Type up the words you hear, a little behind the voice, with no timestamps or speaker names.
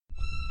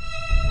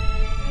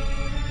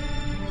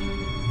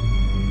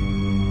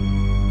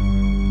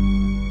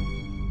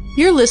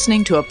You're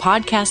listening to a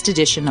podcast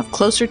edition of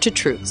Closer to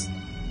Truth.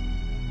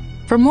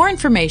 For more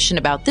information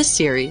about this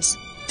series,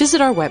 visit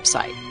our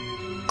website,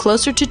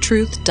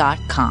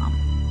 closertotruth.com.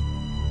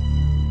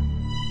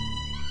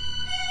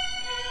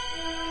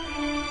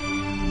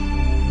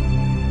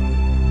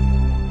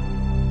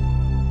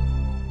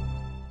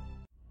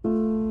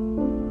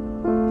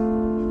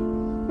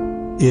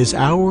 Is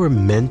our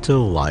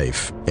mental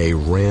life a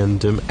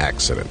random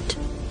accident,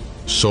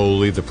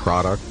 solely the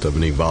product of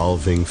an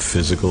evolving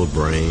physical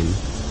brain?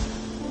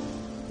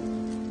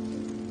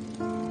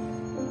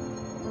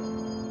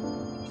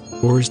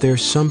 Or is there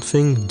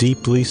something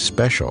deeply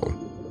special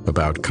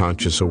about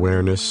conscious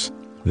awareness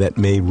that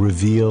may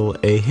reveal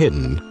a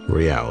hidden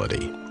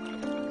reality?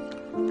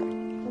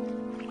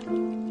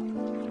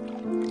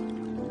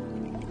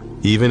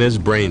 Even as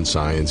brain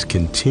science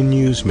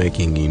continues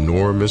making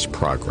enormous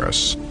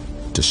progress,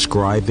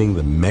 describing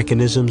the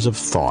mechanisms of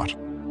thought,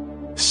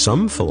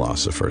 some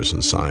philosophers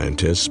and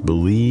scientists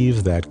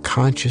believe that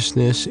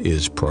consciousness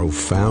is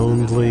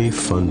profoundly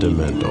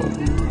fundamental.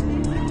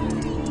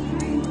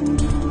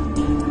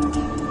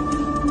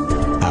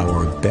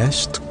 Our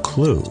best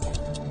clue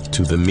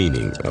to the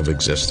meaning of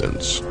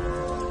existence.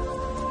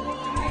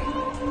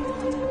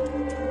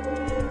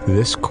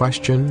 This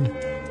question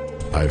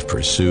I've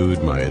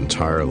pursued my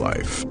entire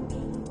life.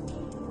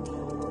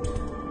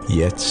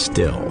 Yet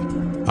still,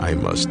 I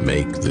must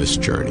make this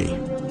journey.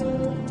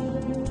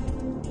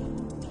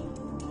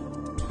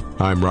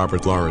 I'm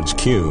Robert Lawrence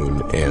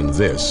Kuhn, and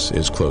this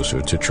is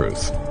Closer to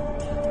Truth.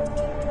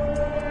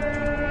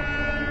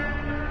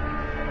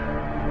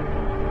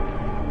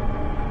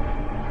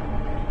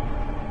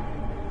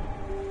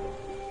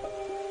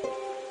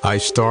 I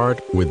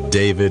start with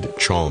David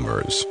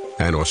Chalmers,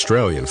 an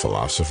Australian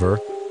philosopher,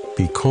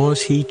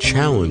 because he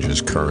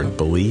challenges current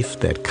belief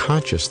that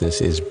consciousness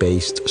is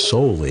based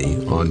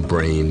solely on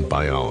brain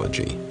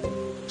biology.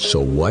 So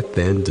what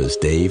then does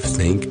Dave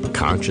think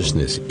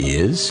consciousness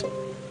is?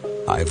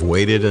 I've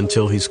waited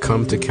until he's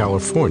come to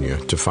California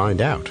to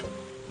find out.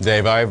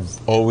 Dave,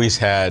 I've always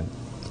had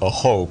a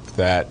hope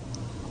that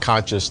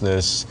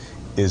consciousness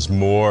is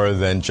more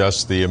than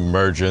just the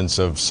emergence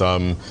of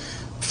some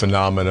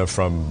phenomena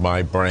from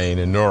my brain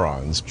and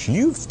neurons.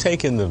 You've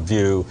taken the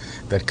view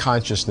that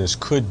consciousness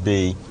could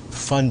be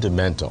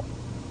fundamental.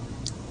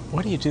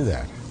 Why do you do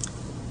that?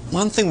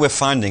 One thing we're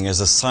finding as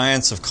the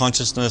science of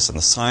consciousness and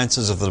the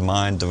sciences of the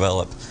mind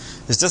develop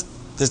is just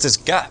there's this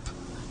gap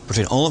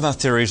between all of our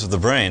theories of the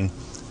brain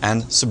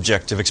and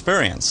subjective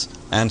experience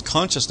and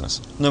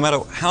consciousness. No matter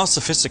how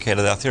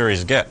sophisticated our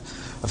theories get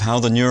of how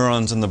the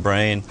neurons in the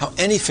brain, how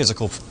any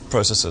physical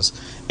processes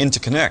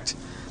interconnect,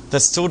 that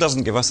still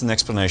doesn't give us an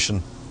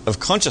explanation of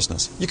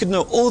consciousness. You could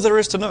know all there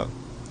is to know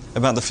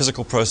about the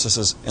physical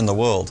processes in the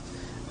world,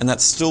 and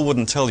that still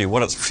wouldn't tell you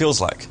what it feels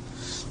like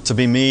to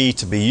be me,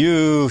 to be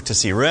you, to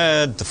see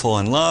red, to fall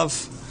in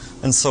love,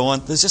 and so on.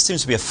 There just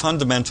seems to be a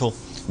fundamental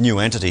new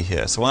entity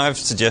here. So I've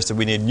suggested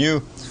we need new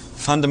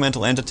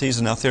fundamental entities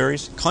in our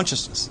theories,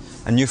 consciousness,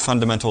 and new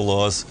fundamental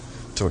laws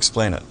to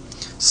explain it.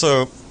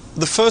 So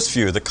the first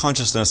view, that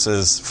consciousness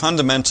is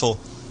fundamental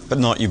but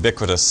not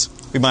ubiquitous,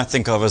 we might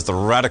think of as the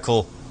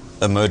radical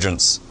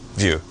emergence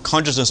view.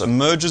 Consciousness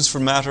emerges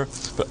from matter,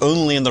 but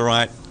only in the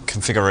right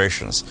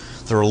configurations.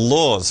 There are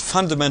laws,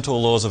 fundamental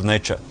laws of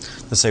nature,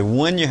 that say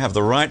when you have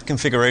the right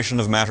configuration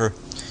of matter,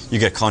 you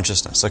get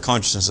consciousness. So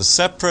consciousness is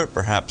separate,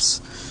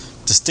 perhaps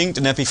distinct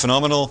and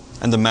epiphenomenal,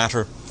 and the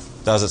matter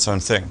does its own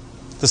thing.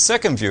 The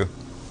second view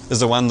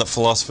is the one that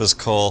philosophers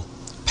call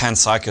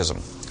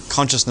panpsychism.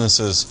 Consciousness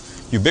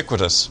is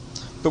ubiquitous,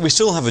 but we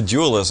still have a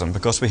dualism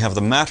because we have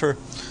the matter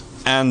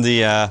and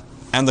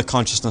the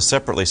consciousness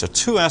separately. So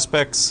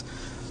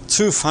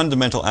two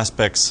fundamental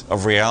aspects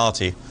of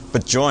reality,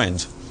 but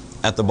joined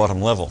at the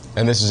bottom level.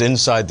 And this is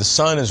inside the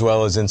sun as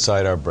well as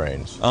inside our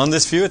brains. On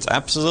this view, it's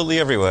absolutely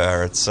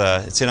everywhere. It's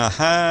in our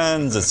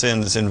hands, it's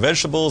in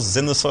vegetables, it's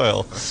in the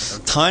soil.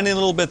 Tiny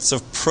little bits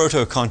of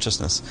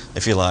proto-consciousness,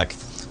 if you like,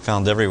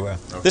 found everywhere.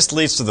 Okay. This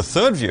leads to the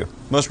third view,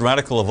 most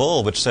radical of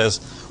all, which says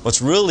what's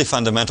really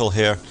fundamental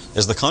here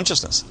is the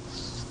consciousness.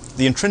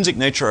 The intrinsic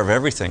nature of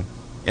everything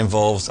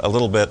involves a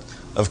little bit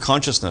of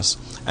consciousness.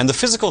 And the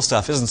physical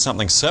stuff isn't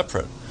something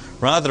separate.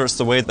 Rather, it's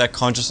the way that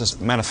consciousness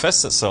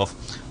manifests itself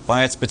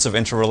by its bits of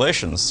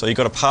interrelations. So you've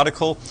got a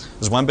particle,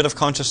 there's one bit of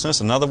consciousness,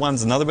 another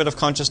one's another bit of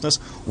consciousness.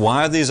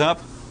 Wire these up,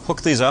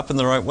 hook these up in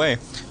the right way.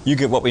 You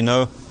get what we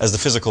know as the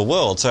physical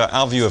world. So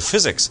our view of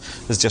physics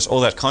is just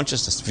all that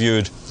consciousness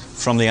viewed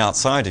from the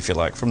outside, if you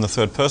like, from the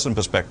third-person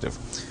perspective.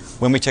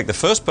 When we take the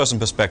first-person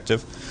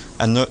perspective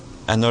and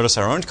notice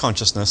our own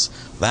consciousness,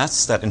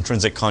 that's that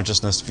intrinsic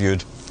consciousness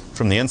viewed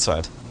from the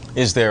inside.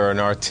 Is there an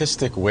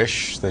artistic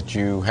wish that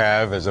you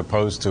have as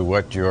opposed to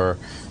what your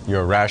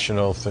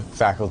rational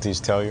faculties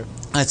tell you?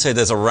 I'd say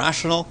there's a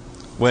rational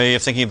way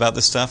of thinking about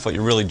this stuff, what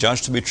you really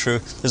judge to be true.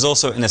 There's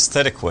also an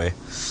aesthetic way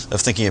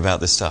of thinking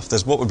about this stuff.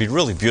 There's what would be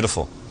really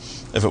beautiful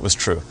if it was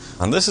true.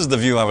 And this is the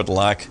view I would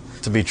like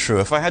to be true.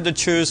 If I had to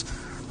choose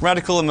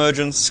radical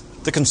emergence,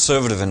 the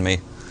conservative in me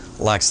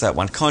likes that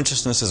one.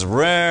 Consciousness is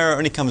rare,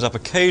 only comes up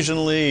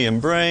occasionally in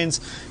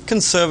brains.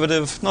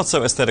 Conservative, not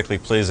so aesthetically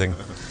pleasing.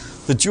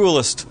 The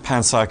dualist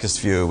panpsychist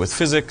view with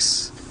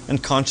physics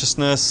and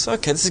consciousness.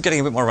 Okay, this is getting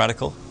a bit more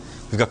radical.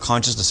 We've got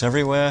consciousness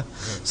everywhere.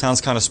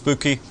 Sounds kind of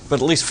spooky,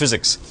 but at least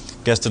physics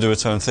gets to do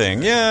its own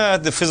thing. Yeah,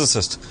 the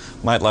physicist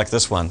might like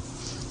this one.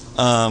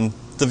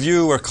 The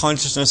view where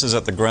consciousness is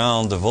at the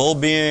ground of all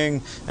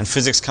being and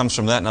physics comes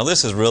from that. Now,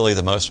 this is really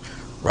the most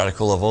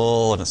radical of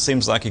all, and it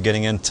seems like you're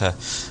getting into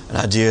an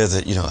idea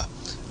that,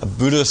 a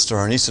Buddhist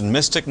or an Eastern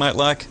mystic might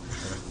like.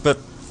 But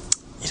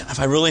if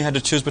I really had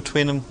to choose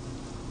between them,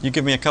 you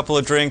give me a couple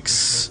of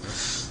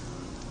drinks,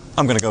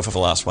 I'm going to go for the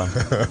last one.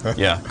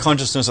 Yeah,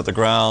 consciousness at the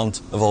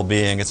ground of all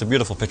being. It's a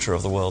beautiful picture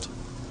of the world.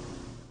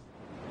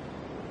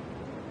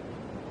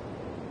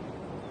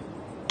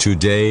 To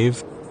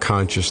Dave,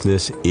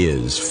 consciousness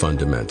is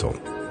fundamental.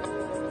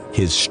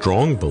 His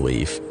strong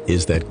belief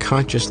is that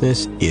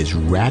consciousness is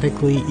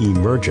radically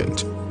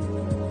emergent,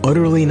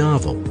 utterly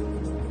novel,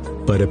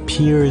 but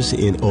appears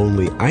in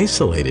only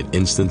isolated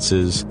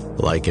instances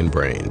like in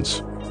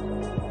brains.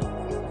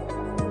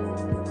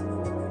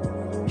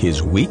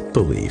 His weak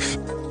belief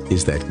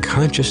is that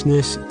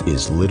consciousness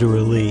is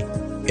literally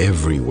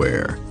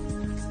everywhere.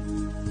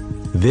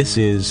 This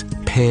is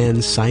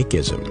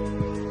panpsychism.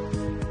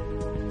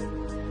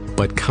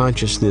 But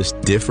consciousness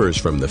differs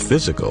from the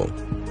physical,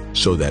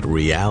 so that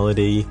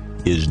reality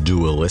is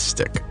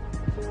dualistic.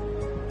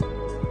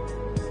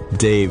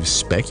 Dave's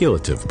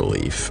speculative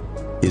belief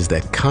is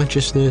that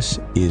consciousness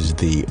is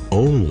the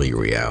only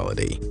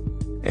reality,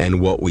 and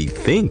what we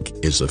think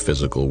is the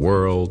physical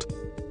world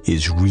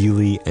is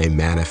really a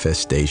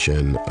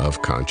manifestation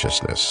of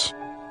consciousness.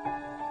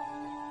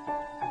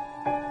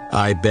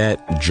 I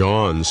bet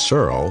John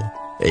Searle,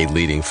 a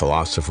leading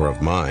philosopher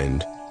of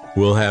mind,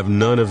 will have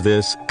none of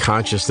this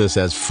consciousness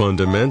as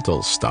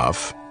fundamental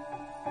stuff.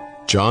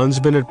 John's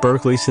been at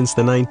Berkeley since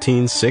the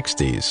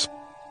 1960s.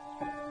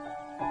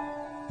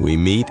 We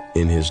meet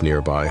in his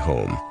nearby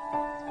home.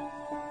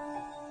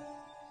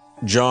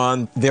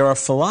 John, there are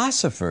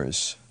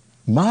philosophers,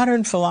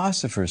 modern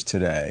philosophers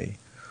today,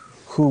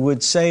 who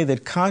would say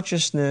that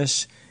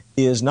consciousness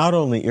is not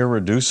only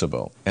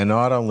irreducible and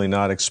not only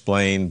not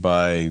explained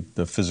by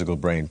the physical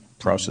brain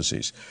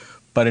processes,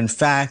 but in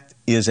fact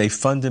is a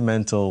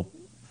fundamental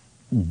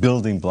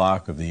building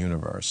block of the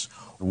universe.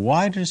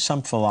 Why do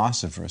some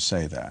philosophers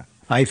say that?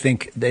 I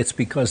think it's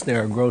because they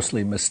are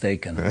grossly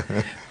mistaken.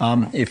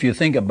 If you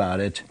think about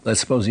it, let's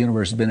suppose the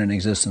universe has been in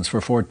existence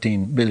for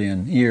 14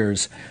 billion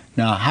years.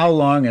 Now, how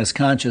long has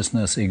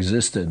consciousness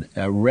existed?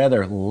 A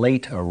rather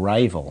late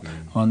arrival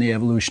on the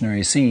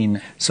evolutionary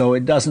scene, so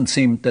it doesn't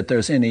seem that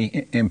there's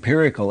any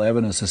empirical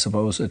evidence to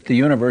suppose that the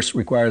universe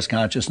requires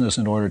consciousness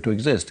in order to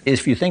exist.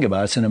 If you think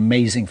about it, it's an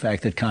amazing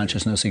fact that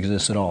consciousness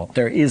exists at all.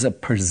 There is a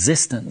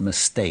persistent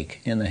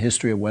mistake in the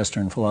history of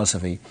Western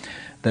philosophy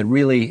that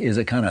really is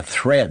a kind of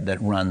thread that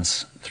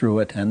runs through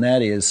it, and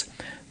that is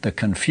the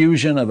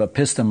confusion of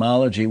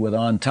epistemology with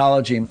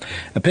ontology.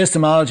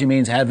 Epistemology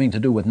means having to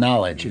do with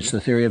knowledge. It's the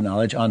theory of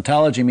knowledge.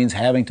 Ontology means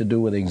having to do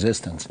with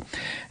existence.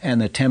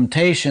 And the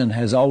temptation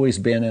has always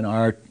been in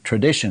our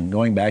tradition,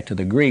 going back to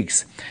the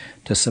Greeks,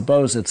 to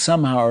suppose that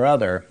somehow or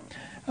other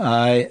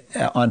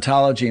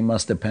ontology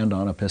must depend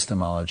on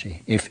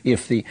epistemology.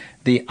 If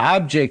the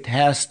object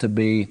has to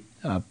be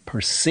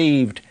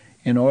perceived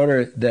in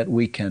order that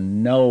we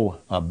can know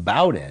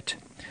about it,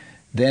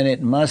 then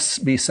it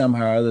must be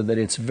somehow or other that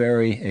its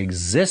very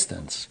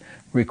existence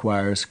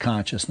requires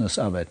consciousness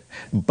of it.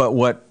 But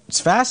what's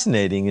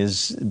fascinating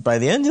is by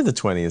the end of the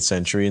 20th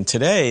century and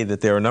today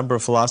that there are a number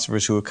of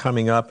philosophers who are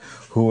coming up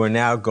who are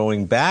now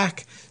going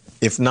back,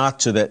 if not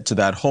to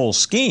that whole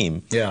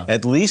scheme,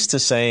 at least to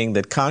saying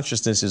that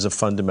consciousness is a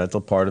fundamental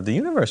part of the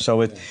universe.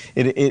 So it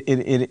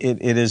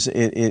is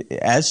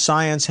as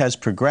science has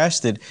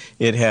progressed,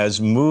 it has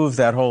moved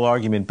that whole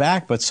argument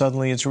back, but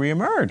suddenly it's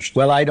reemerged.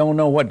 Well, I don't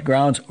know what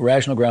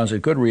rational grounds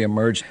it could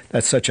reemerge.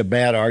 That's such a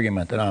bad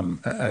argument that I'm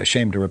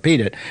ashamed to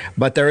repeat it.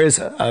 But there is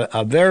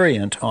a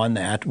variant on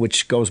that,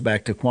 which goes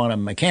back to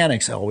quantum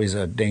mechanics, always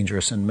a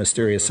dangerous and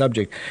mysterious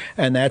subject,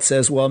 and that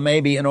says, well,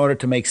 maybe in order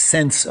to make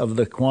sense of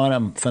the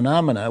quantum phenomena,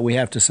 we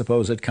have to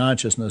suppose that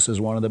consciousness is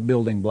one of the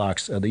building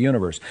blocks of the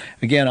universe.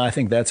 Again, I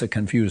think that's a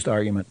confused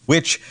argument.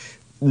 Which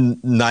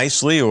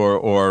nicely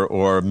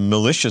or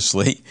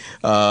maliciously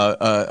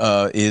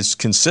is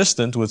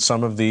consistent with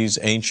some of these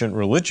ancient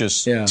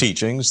religious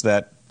teachings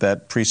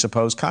that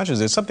presuppose consciousness.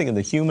 There's something in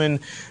the human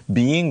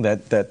being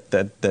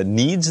that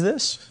needs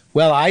this?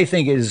 Well, I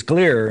think it is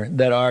clear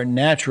that our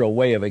natural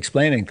way of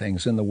explaining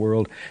things in the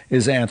world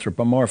is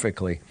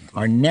anthropomorphically.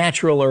 Our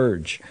natural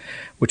urge,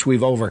 which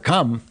we've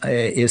overcome,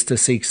 is to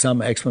seek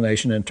some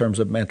explanation in terms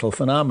of mental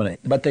phenomena.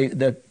 But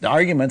the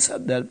arguments,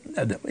 that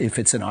if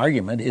it's an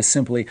argument, is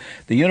simply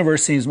the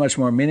universe seems much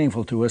more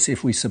meaningful to us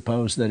if we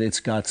suppose that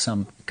it's got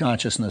some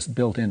consciousness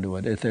built into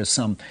it, if there's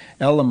some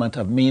element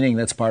of meaning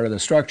that's part of the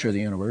structure of the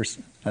universe.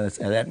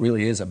 That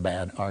really is a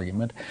bad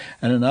argument.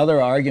 And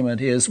another argument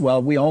is, well,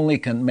 we only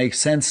can make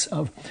sense sense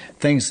of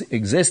things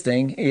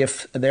existing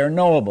if they're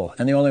knowable.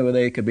 And the only way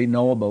they could be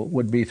knowable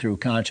would be through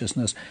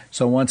consciousness.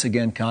 So once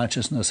again,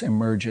 consciousness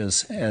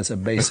emerges as a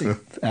basic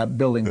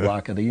building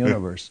block of the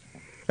universe.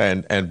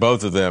 And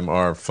both of them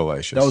are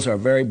fallacious. Those are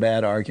very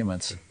bad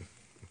arguments.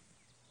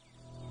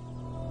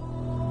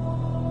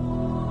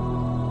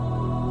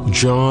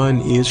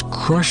 John is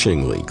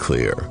crushingly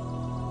clear.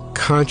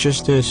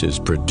 Consciousness is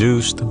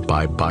produced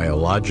by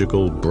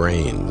biological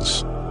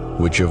brains,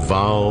 which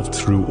evolved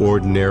through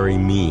ordinary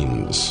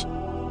means.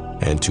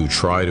 And to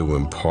try to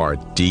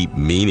impart deep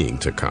meaning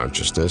to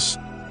consciousness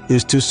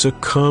is to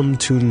succumb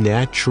to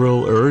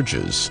natural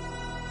urges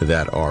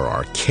that are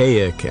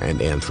archaic and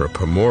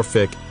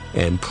anthropomorphic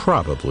and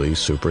probably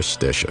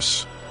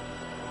superstitious.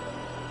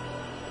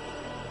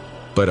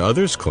 But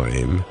others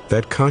claim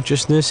that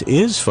consciousness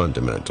is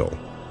fundamental,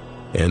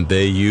 and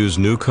they use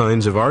new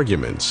kinds of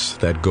arguments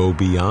that go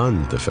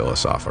beyond the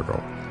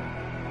philosophical.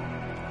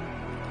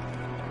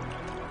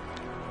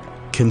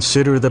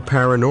 Consider the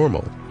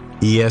paranormal,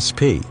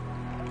 ESP,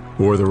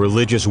 or the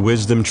religious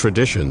wisdom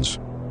traditions,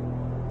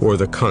 or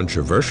the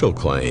controversial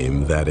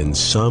claim that in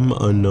some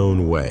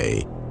unknown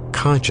way,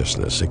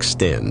 consciousness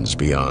extends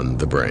beyond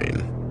the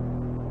brain.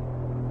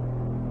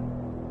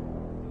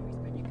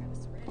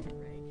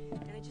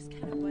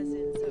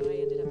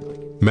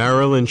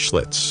 Marilyn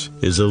Schlitz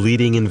is a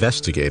leading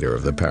investigator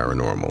of the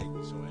paranormal.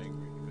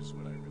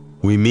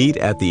 We meet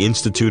at the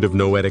Institute of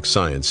Noetic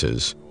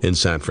Sciences in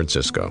San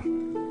Francisco.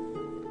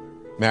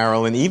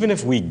 Marilyn, even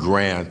if we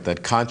grant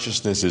that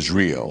consciousness is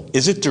real,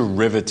 is it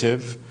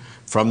derivative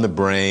from the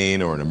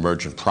brain or an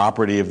emergent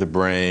property of the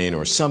brain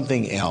or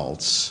something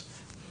else?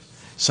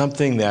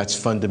 Something that's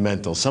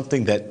fundamental,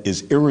 something that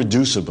is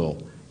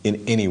irreducible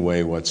in any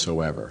way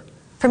whatsoever?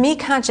 For me,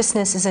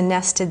 consciousness is a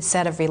nested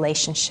set of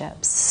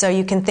relationships. So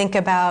you can think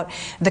about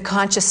the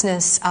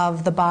consciousness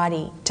of the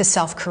body to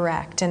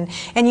self-correct. And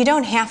you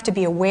don't have to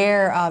be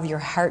aware of your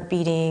heart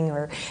beating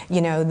or,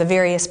 the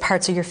various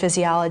parts of your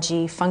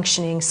physiology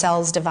functioning,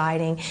 cells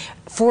dividing,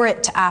 for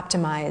it to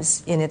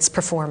optimize in its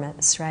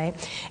performance, right?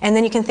 And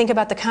then you can think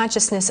about the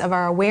consciousness of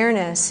our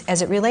awareness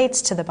as it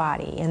relates to the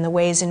body and the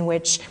ways in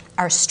which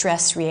our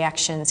stress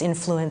reactions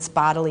influence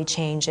bodily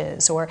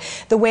changes, or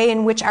the way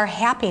in which our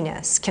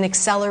happiness can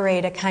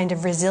accelerate a kind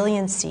of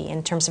resiliency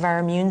in terms of our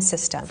immune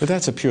system. But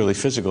that's a purely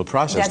physical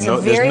process.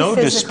 There's no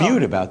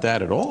dispute about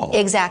that at all.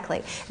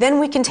 Exactly. Then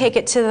we can take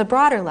it to the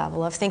broader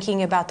level of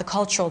thinking about the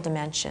cultural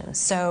dimensions.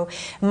 So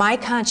my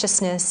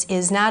consciousness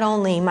is not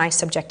only my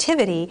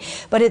subjectivity,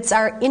 but it's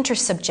our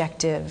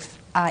intersubjective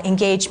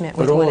engagement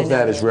with one another. But all of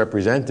that is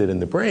represented in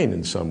the brain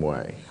in some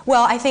way.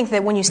 Well, I think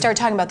that when you start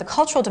talking about the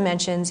cultural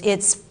dimensions,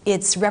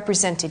 it's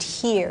represented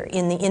here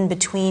in the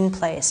in-between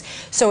place.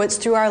 So it's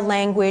through our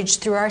language,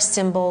 through our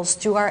symbols,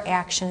 through our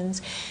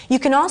actions. You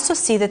can also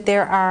see that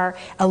there are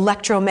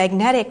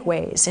electromagnetic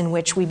ways in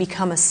which we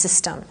become a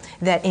system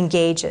that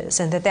engages,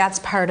 and that's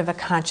part of a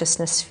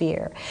consciousness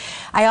sphere.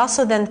 I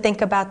also then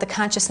think about the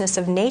consciousness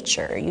of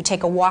nature. You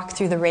take a walk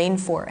through the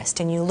rainforest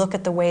and you look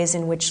at the ways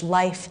in which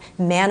life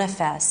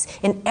manifests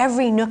in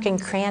every nook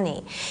and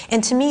cranny.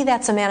 And to me,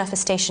 that's a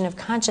manifestation of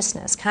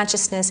consciousness.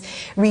 Consciousness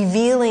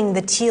revealing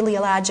the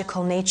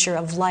teleological nature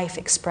of life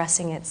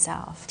expressing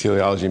itself.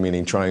 Teleology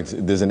meaning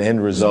there's an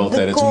end result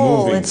that it's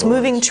moving It's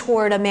moving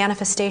toward a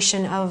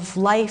manifestation of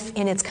life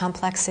in its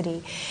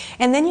complexity.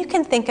 And then you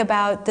can think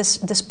about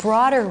this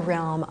broader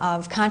realm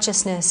of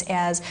consciousness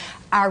as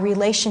our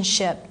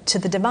relationship to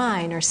the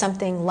divine or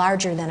something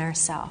larger than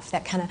ourselves,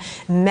 that kind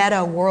of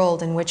meta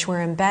world in which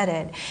we're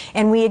embedded.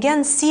 And we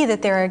again see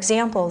that there are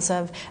examples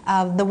of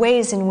the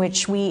ways in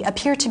which we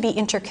appear to be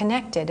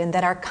interconnected, and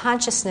that our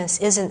consciousness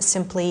isn't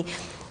simply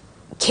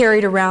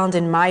carried around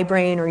in my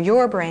brain or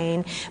your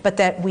brain, but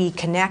that we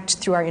connect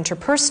through our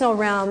interpersonal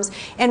realms,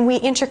 and we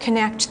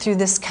interconnect through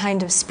this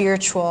kind of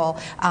spiritual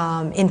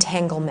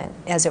entanglement,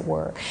 as it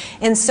were.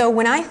 And so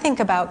when I think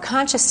about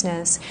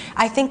consciousness,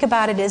 I think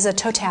about it as a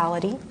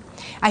totality.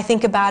 I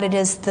think about it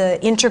as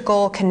the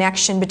integral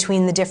connection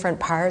between the different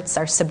parts,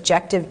 our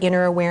subjective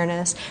inner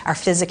awareness, our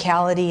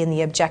physicality and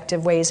the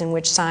objective ways in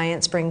which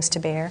science brings to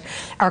bear,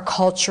 our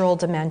cultural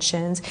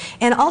dimensions,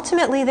 and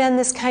ultimately then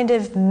this kind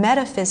of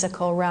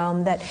metaphysical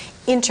realm that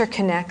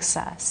interconnects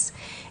us.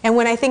 And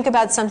when I think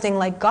about something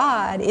like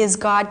God, is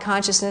God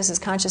consciousness, is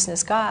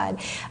consciousness God?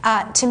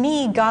 To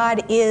me,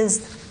 God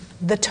is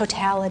the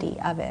totality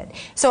of it.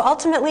 So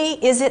ultimately,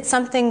 is it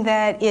something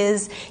that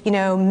is,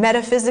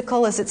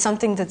 metaphysical? Is it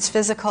something that's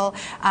physical?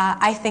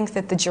 I think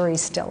that the jury's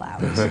still out.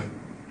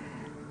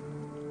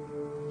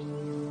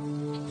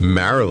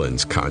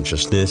 Marilyn's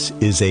consciousness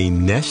is a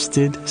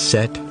nested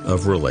set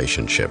of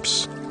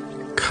relationships.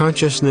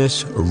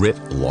 Consciousness writ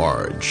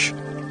large,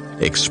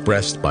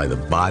 expressed by the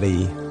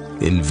body,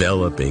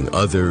 enveloping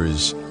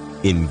others,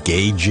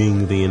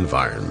 engaging the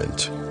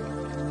environment.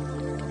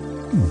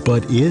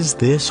 But is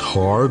this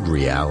hard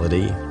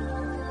reality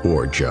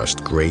or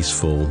just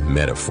graceful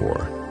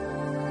metaphor?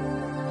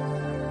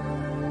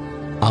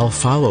 I'll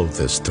follow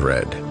this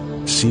thread,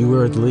 see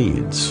where it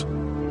leads.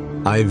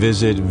 I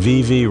visit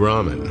V.V.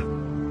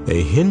 Raman,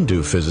 a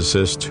Hindu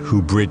physicist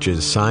who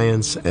bridges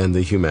science and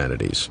the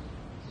humanities.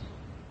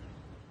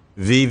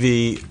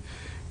 Vivi,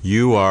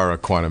 you are a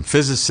quantum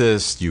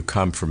physicist. You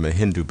come from a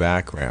Hindu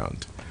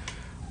background.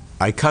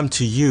 I come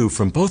to you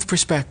from both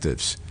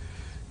perspectives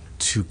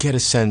to get a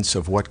sense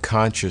of what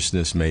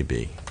consciousness may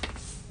be.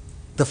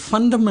 The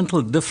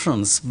fundamental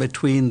difference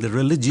between the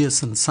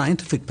religious and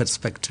scientific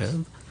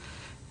perspective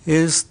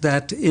is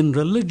that in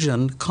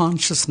religion,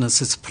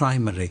 consciousness is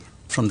primary.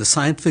 From the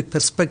scientific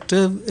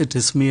perspective, it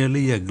is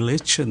merely a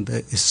glitch in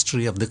the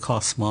history of the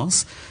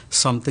cosmos,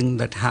 something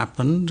that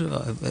happened,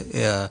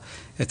 a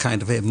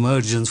kind of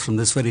emergence from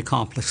this very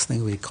complex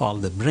thing we call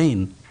the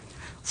brain.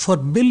 For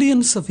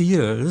billions of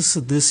years,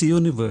 this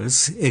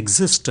universe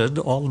existed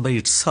all by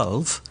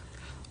itself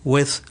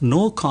with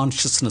no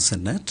consciousness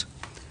in it,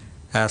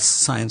 as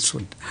science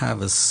would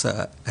have us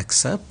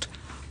accept.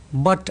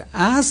 But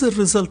as a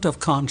result of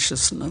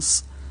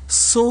consciousness,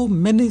 so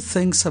many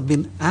things have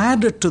been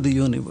added to the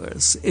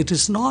universe. It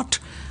is not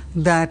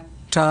that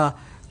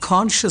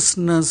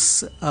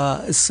consciousness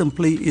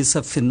simply is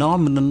a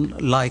phenomenon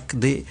like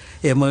the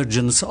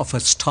emergence of a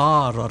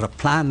star or a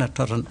planet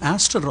or an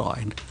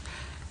asteroid.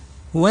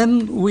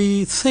 When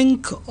we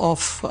think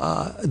of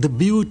the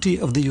beauty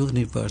of the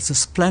universe, the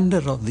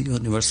splendor of the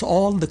universe,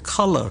 all the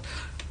color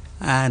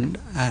and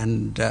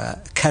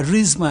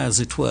charisma, as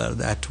it were,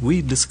 that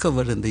we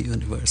discover in the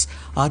universe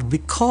are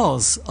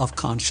because of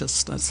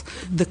consciousness.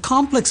 The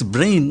complex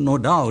brain, no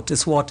doubt,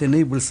 is what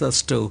enables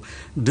us to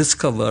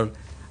discover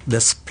the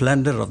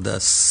splendor of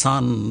the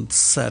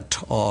sunset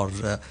or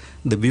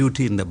the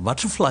beauty in the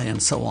butterfly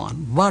and so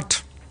on.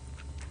 But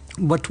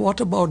what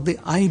about the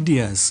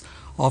ideas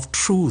of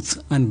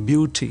truth and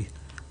beauty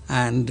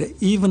and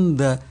even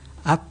the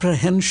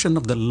apprehension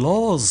of the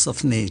laws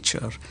of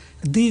nature?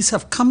 These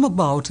have come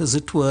about, as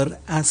it were,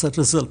 as a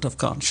result of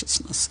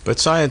consciousness. But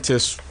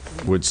scientists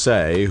would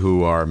say,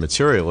 who are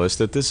materialists,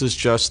 that this is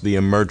just the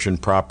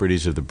emergent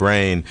properties of the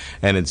brain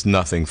and it's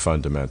nothing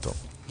fundamental.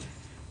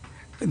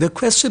 The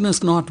question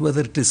is not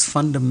whether it is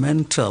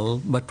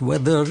fundamental, but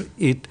whether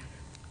it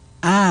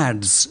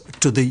adds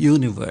to the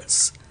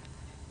universe.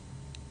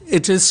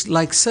 It is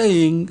like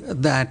saying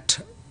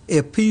that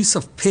a piece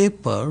of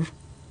paper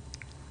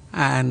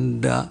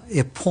and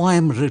a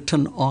poem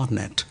written on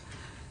it.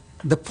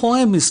 The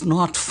poem is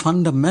not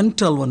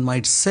fundamental, one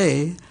might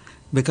say,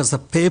 because the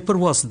paper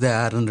was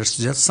there and it's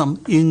just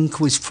some ink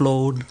which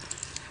flowed.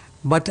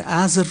 But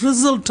as a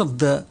result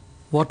of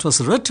what was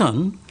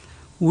written,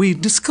 we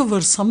discover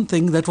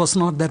something that was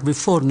not there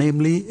before,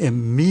 namely a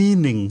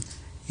meaning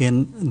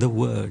in the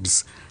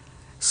words.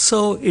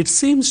 So it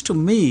seems to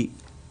me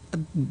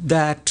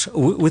that,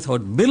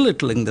 without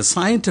belittling the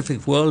scientific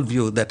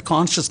worldview, that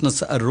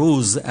consciousness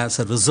arose as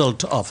a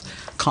result of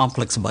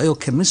complex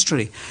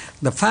biochemistry,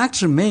 the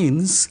fact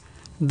remains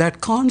that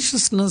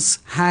consciousness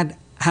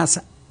has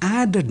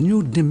added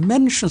new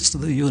dimensions to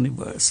the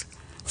universe.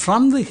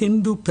 From the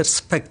Hindu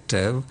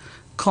perspective,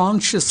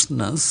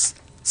 consciousness,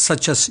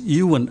 such as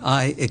you and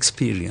I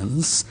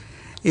experience,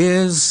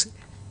 is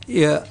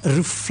a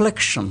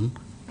reflection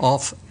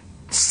of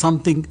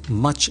something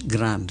much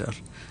grander.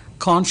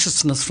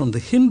 Consciousness from the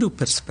Hindu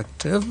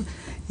perspective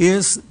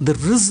is the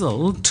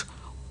result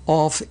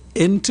of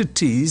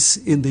entities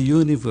in the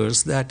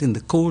universe that in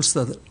the course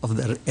of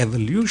their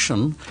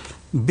evolution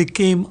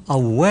became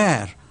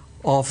aware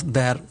of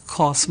their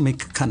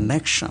cosmic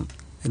connection.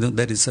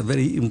 There is a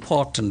very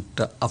important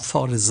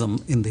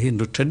aphorism in the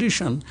Hindu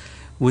tradition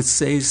which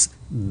says,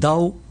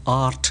 "Thou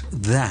art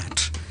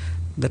that."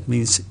 That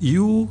means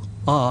you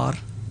are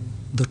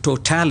the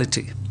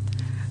totality.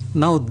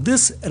 Now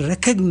this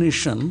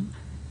recognition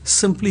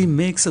simply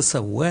makes us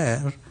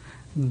aware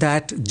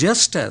that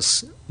just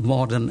as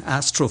modern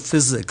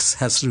astrophysics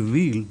has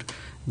revealed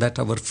that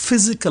our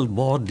physical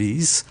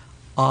bodies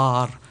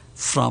are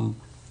from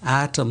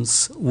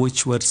atoms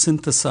which were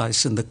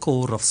synthesized in the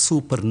core of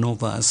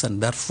supernovas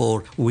and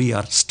therefore we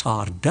are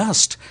star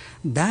dust,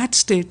 that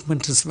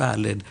statement is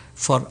valid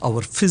for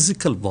our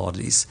physical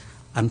bodies.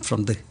 And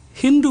from the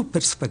Hindu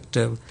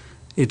perspective,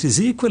 it is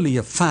equally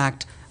a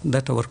fact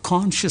that our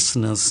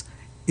consciousness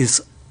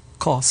is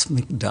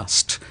cosmic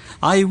dust.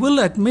 I will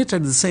admit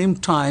at the same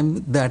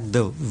time that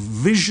the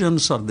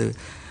visions or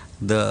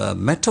the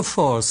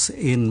metaphors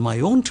in my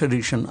own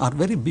tradition are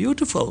very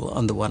beautiful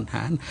on the one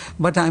hand,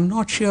 but I'm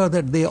not sure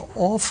that they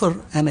offer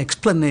an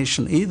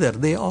explanation either.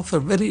 They offer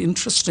very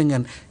interesting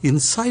and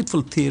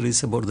insightful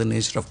theories about the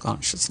nature of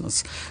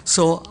consciousness.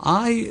 So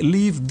I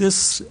leave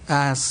this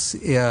as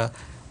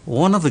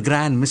one of the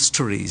grand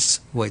mysteries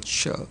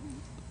which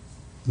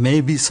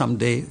maybe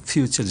someday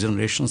future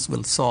generations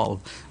will solve,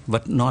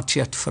 but not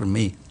yet for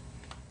me.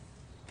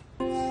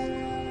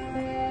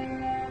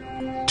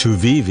 To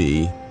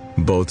Vivi,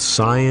 both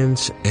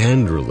science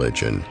and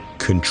religion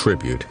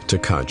contribute to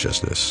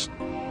consciousness.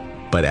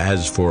 But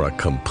as for a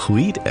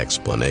complete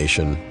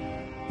explanation,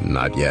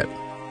 not yet.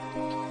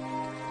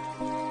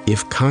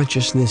 If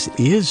consciousness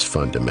is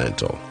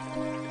fundamental,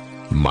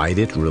 might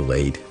it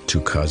relate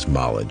to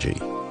cosmology,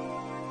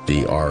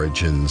 the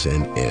origins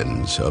and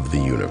ends of the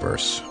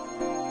universe?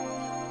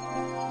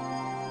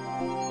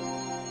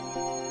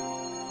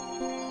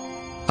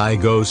 I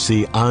go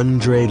see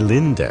Andrei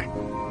Linde,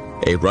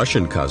 a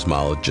Russian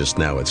cosmologist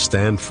now at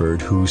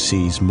Stanford who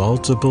sees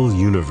multiple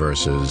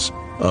universes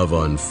of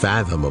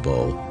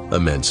unfathomable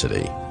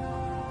immensity.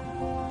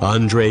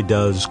 Andrei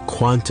does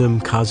quantum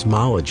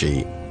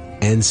cosmology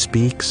and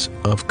speaks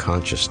of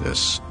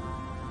consciousness.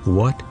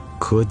 What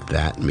could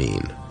that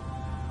mean?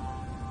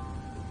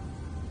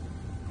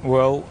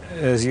 Well,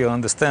 as you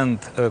understand,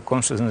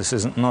 consciousness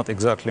is not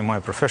exactly my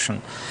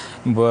profession,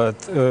 but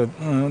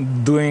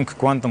doing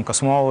quantum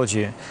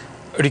cosmology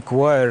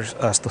requires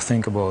us to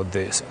think about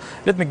this.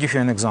 Let me give you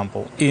an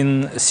example.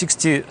 In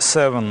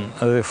 1967,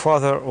 the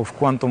father of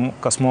quantum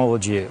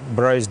cosmology,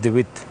 Bryce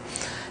DeWitt,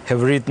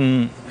 have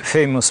written a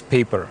famous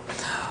paper.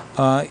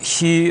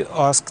 He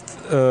asked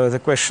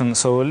the question,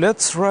 so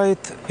let's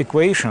write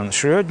equation,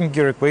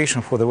 Schrödinger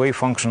equation for the wave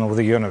function of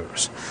the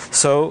universe.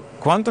 So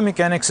quantum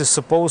mechanics is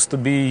supposed to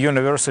be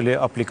universally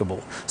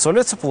applicable. So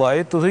let's apply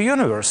it to the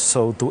universe,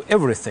 so to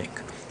everything.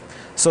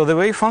 So the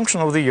wave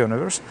function of the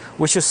universe,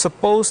 which is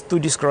supposed to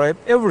describe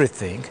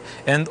everything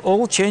and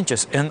all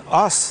changes and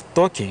us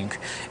talking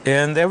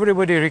and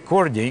everybody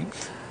recording,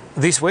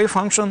 this wave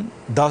function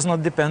does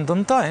not depend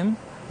on time,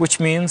 which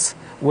means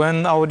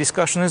when our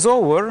discussion is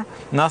over,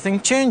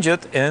 nothing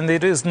changed and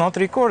it is not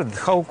recorded.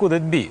 How could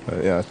it be?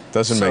 Yeah,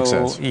 doesn't make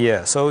sense.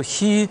 Yeah, so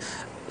he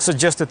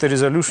suggested a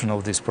resolution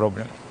of this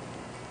problem.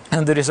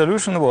 And the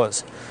resolution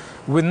was,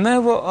 we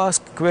never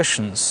ask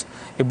questions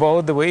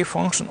about the wave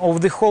function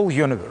of the whole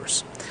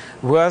universe.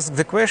 We ask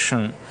the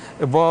question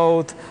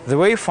about the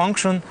wave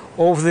function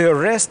of the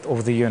rest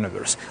of the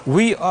universe.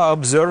 We are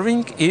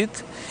observing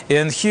it,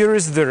 and here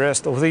is the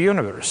rest of the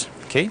universe.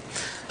 Okay?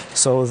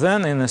 So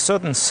then, in a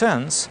certain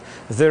sense,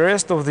 the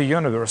rest of the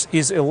universe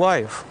is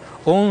alive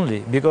only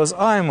because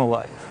I am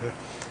alive.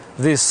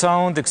 This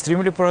sounds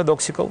extremely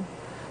paradoxical,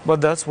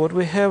 but that's what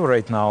we have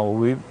right now.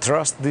 We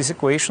trust these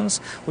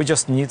equations, we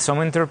just need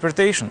some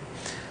interpretation.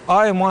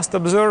 I must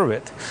observe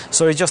it,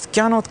 so I just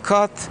cannot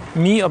cut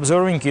me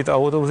observing it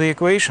out of the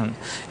equation.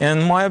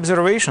 And my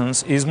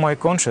observations is my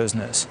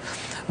consciousness.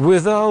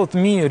 Without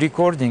me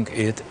recording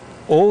it,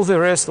 all the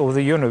rest of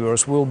the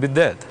universe will be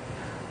dead.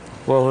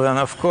 Well, then,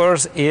 of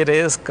course, it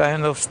is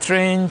kind of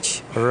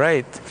strange,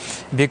 right?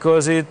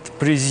 Because it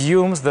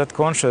presumes that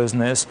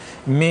consciousness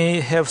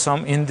may have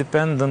some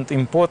independent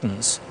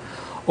importance.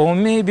 Or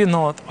maybe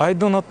not, I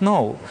do not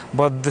know.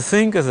 But the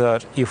thing is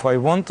that if I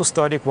want to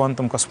study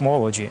quantum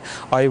cosmology,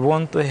 I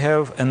want to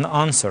have an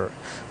answer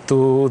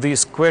to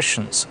these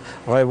questions.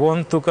 I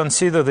want to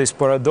consider these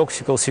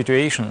paradoxical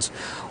situations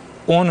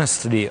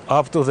honestly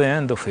up to the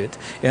end of it,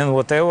 and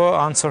whatever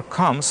answer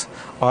comes,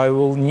 I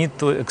will need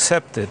to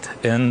accept it.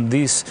 And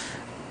this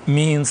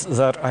means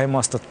that I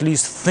must at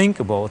least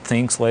think about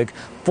things like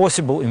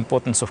possible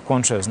importance of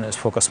consciousness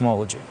for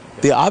cosmology.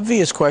 The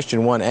obvious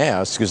question one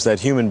asks is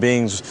that human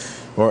beings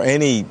or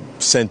any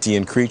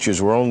sentient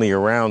creatures were only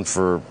around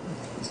for,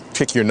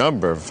 pick your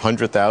number,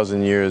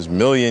 100,000 years,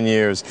 million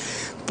years,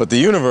 but the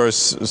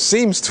universe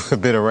seems to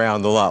have been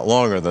around a lot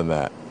longer than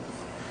that.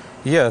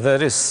 Yeah,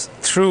 that is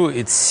true.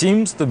 It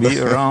seems to be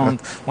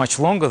around much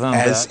longer than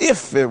that. As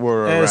if it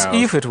were around. As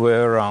if it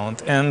were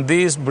around. And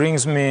this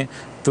brings me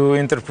to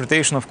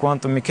interpretation of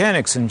quantum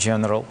mechanics in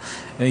general.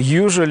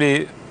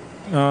 Usually,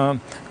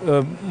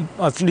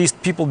 at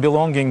least people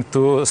belonging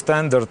to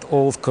standard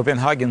old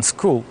Copenhagen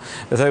school,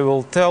 they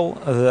will tell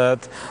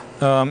that,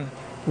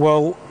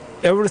 well,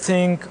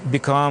 everything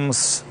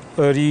becomes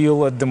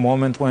real at the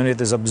moment when it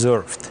is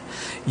observed.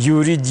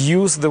 You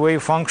reduce the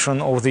wave function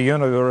of the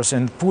universe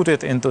and put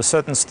it into a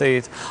certain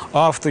state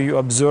after you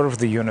observe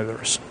the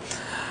universe.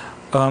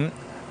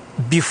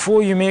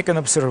 Before you make an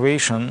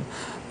observation,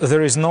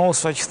 there is no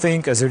such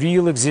thing as a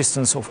real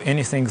existence of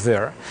anything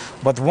there.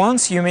 But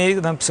once you make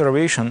an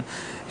observation,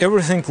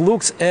 everything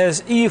looks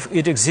as if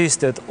it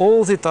existed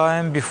all the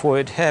time before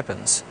it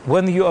happens.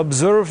 When you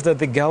observe that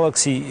the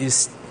galaxy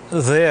is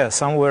there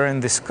somewhere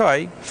in the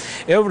sky,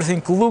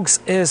 everything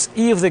looks as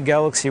if the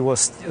galaxy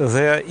was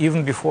there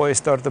even before I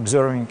start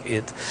observing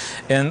it.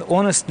 And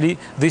honestly,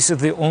 this is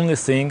the only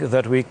thing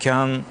that we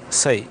can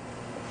say.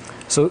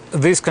 So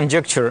this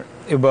conjecture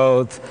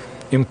about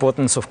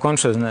importance of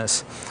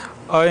consciousness,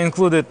 I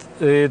included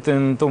it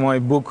into my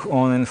book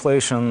on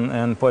inflation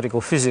and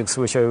particle physics,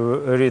 which I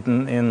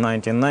written in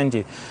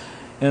 1990.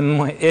 And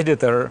my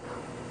editor,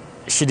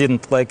 she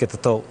didn't like it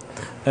at all.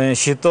 And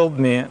she told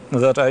me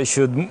that I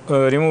should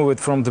remove it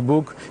from the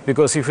book,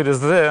 because if it is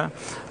there,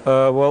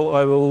 well,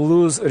 I will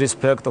lose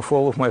respect of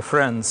all of my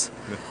friends.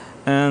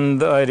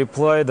 And I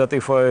replied that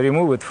if I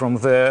remove it from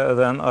there,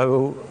 then I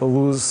will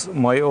lose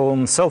my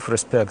own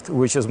self-respect,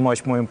 which is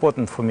much more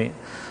important for me.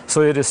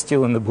 So it is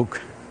still in the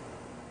book.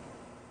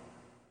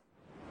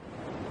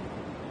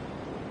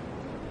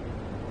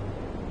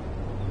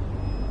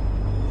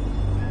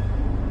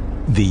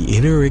 The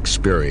inner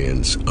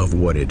experience of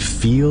what it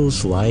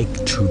feels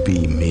like to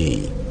be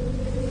me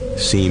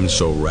seems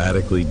so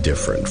radically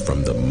different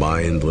from the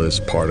mindless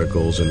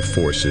particles and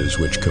forces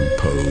which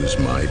compose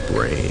my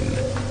brain.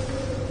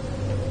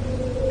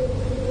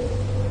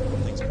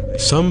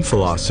 Some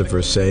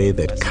philosophers say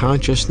that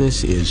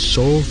consciousness is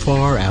so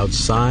far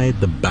outside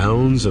the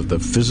bounds of the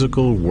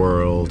physical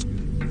world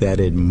that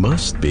it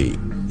must be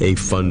a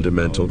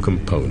fundamental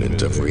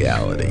component of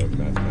reality.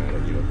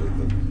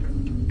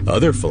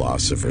 Other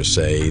philosophers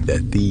say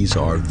that these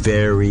are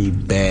very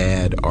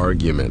bad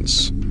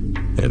arguments.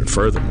 And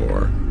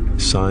furthermore,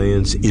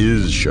 science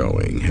is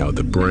showing how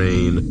the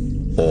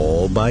brain,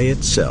 all by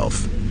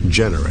itself,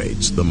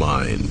 generates the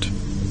mind.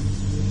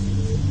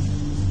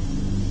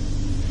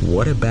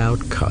 What about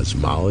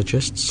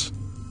cosmologists?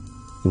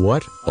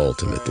 What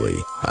ultimately,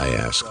 I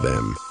ask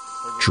them,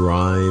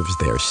 drives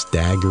their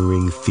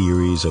staggering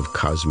theories of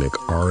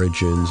cosmic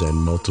origins and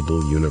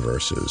multiple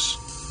universes?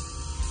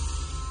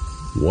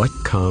 What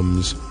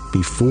comes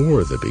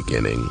before the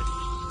beginning?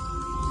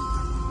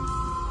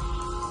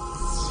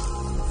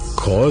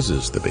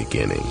 Causes the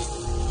beginning?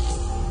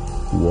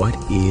 What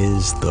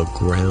is the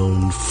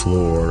ground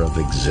floor of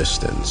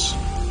existence?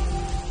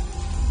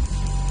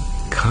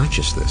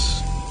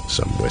 Consciousness,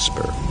 some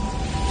whisper,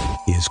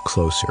 is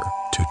closer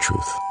to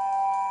truth.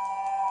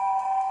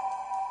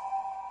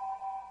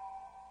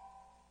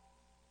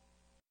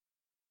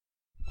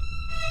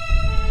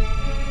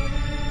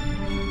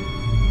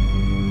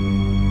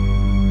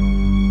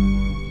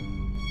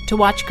 To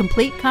watch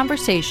complete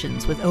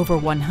conversations with over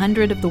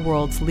 100 of the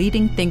world's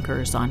leading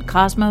thinkers on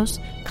cosmos,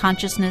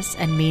 consciousness,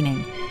 and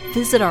meaning,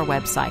 visit our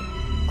website,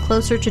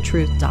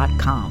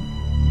 closertotruth.com.